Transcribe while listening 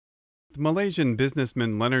Malaysian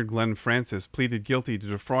businessman Leonard Francis pleaded guilty to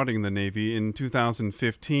defrauding the Navy in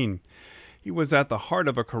 2015. He was at the heart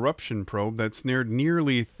of a corruption probe that snared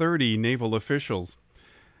nearly 30 naval officials.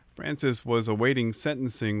 Francis was awaiting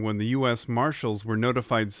sentencing when the U.S. Marshals were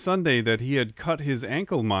notified Sunday that he had cut his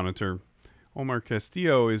ankle monitor. Omar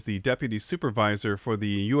Castillo is the deputy supervisor for the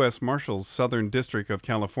U.S. Marshals Southern District of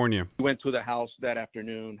California. We went to the house that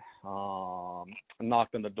afternoon,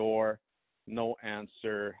 knocked on the door, no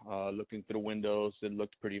answer. Looking through windows, it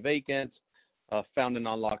looked pretty vacant. Found an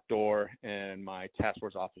unlocked door, and my task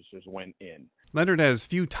force officers went in. Leonard has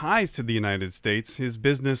few ties to the United States. His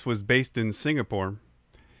business was based in Singapore.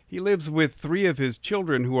 He lives with 3 of his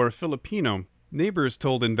children who are Filipino. Neighbors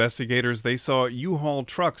told investigators they saw U-Haul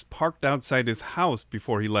trucks parked outside his house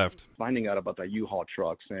before he left. Finding out about the U-Haul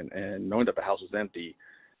trucks and knowing that the house was empty,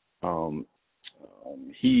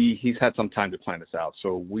 he's had some time to plan this out.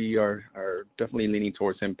 So we are definitely leaning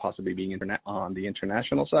towards him possibly being on the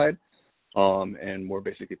international side. And we're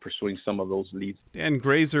basically pursuing some of those leads. Dan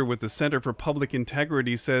Grazer with the Center for Public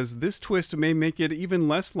Integrity says this twist may make it even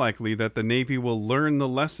less likely that the Navy will learn the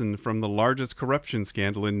lesson from the largest corruption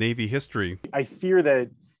scandal in Navy history. I fear that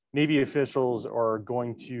Navy officials are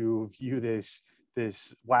going to view this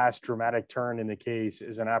last dramatic turn in the case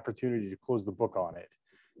as an opportunity to close the book on it.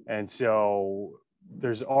 And so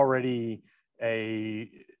there's already a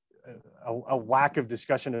lack of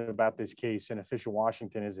discussion about this case in official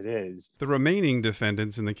Washington as it is. The remaining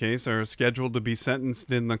defendants in the case are scheduled to be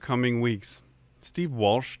sentenced in the coming weeks. Steve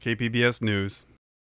Walsh, KPBS News.